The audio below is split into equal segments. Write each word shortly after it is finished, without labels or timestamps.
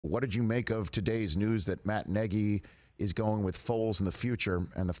what did you make of today's news that Matt Nagy is going with Foles in the future,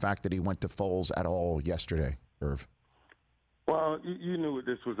 and the fact that he went to Foles at all yesterday, Irv? Well, you knew what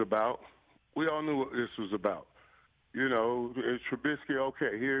this was about. We all knew what this was about. You know, it's Trubisky,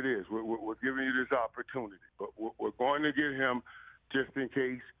 okay, here it is. We're giving you this opportunity, but we're going to get him just in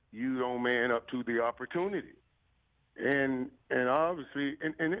case you don't man up to the opportunity. And obviously,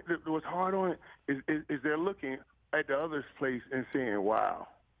 and what's hard on it is they're looking at the other place and saying, wow,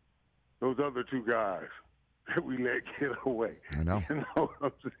 those other two guys that we let get away. I know. You know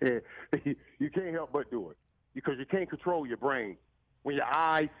what I'm saying? You can't help but do it because you can't control your brain. When your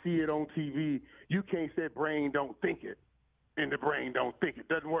eyes see it on TV, you can't say brain don't think it, and the brain don't think it.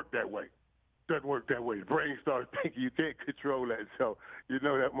 Doesn't work that way. Doesn't work that way. The brain starts thinking. You can't control that. So you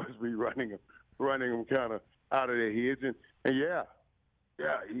know that must be running them kind of out of their heads. And yeah,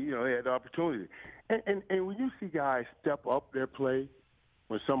 you know, they had the opportunity. And when you see guys step up their play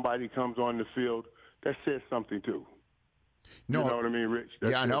when somebody comes on the field, that says something too. No, you know what I mean, Rich?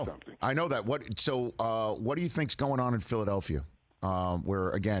 That I know. Something. I know that. What do you think's going on in Philadelphia? Where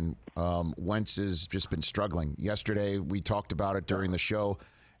again, Wentz has just been struggling. Yesterday, we talked about it during the show,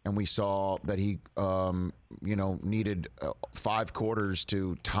 and we saw that he, needed 5 quarters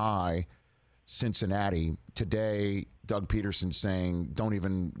to tie Cincinnati. Today, Doug Peterson saying, "Don't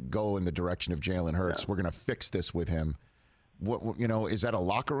even go in the direction of Jalen Hurts. We're going to fix this with him." What is that a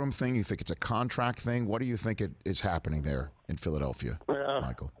locker room thing? You think it's a contract thing? What do you think is happening there in Philadelphia,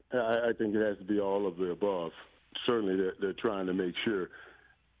 Michael? I think it has to be all of the above. Certainly, they're trying to make sure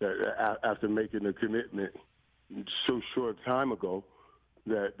that after making the commitment so short time ago,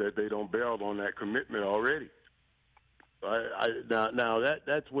 that they don't bail on that commitment already. Now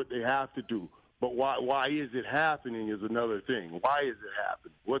that's what they have to do. But why is it happening is another thing. Why is it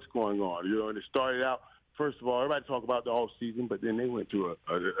happening? What's going on? You know, and it started out. First of all, everybody talk about the off season, but then they went through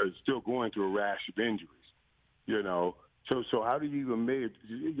still going through a rash of injuries. You know, so how do you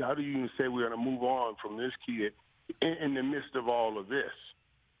even say we're going to move on from this kid in the midst of all of this?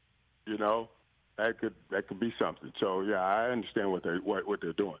 You know, that could be something. So yeah, I understand what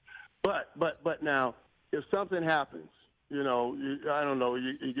they're doing. But now, if something happens, you know, I don't know,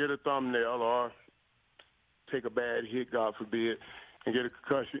 you get a thumbnail or take a bad hit, God forbid, and get a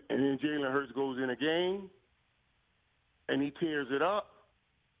concussion, and then Jalen Hurts goes in a game and he tears it up,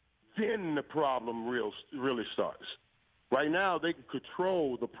 then the problem really starts. Right now, they can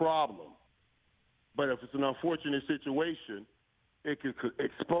control the problem, but if it's an unfortunate situation, it could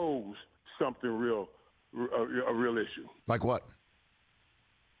expose something a real issue. Like what?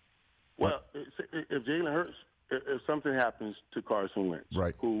 Well, if Jalen Hurts, if something happens to Carson Wentz,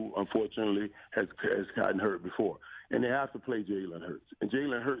 right, who unfortunately has gotten hurt before, and they have to play Jalen Hurts, and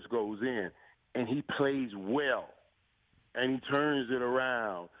Jalen Hurts goes in and he plays well, and he turns it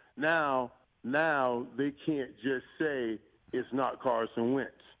around. Now they can't just say it's not Carson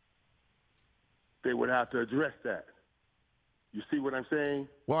Wentz. They would have to address that. You see what I'm saying?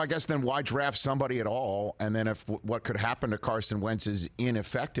 Well, I guess then why draft somebody at all? And then if what could happen to Carson Wentz is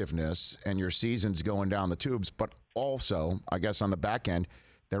ineffectiveness and your season's going down the tubes, but also, I guess on the back end,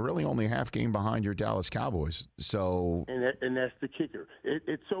 they're really only half game behind your Dallas Cowboys. So, and that's the kicker.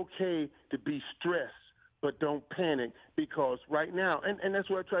 It's okay to be stressed, but don't panic, because right now, and that's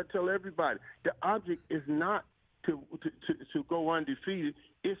what I try to tell everybody, the object is not to go undefeated,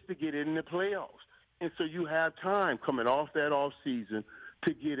 it's to get in the playoffs. And so you have time coming off that off season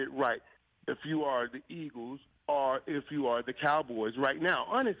to get it right. If you are the Eagles or if you are the Cowboys right now,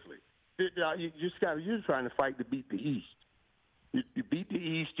 honestly, you're trying to fight to beat the East. You beat the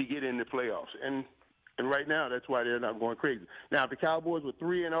East, you get in the playoffs. And right now, that's why they're not going crazy. Now, if the Cowboys were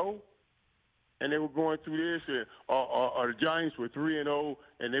 3-0 and they were going through this, or the Giants were 3-0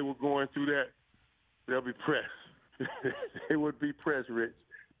 and they were going through that, they'll be pressed. They would be pressed, Rich,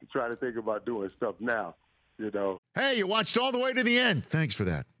 to try to think about doing stuff now, you know. Hey, you watched all the way to the end. Thanks for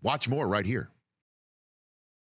that. Watch more right here.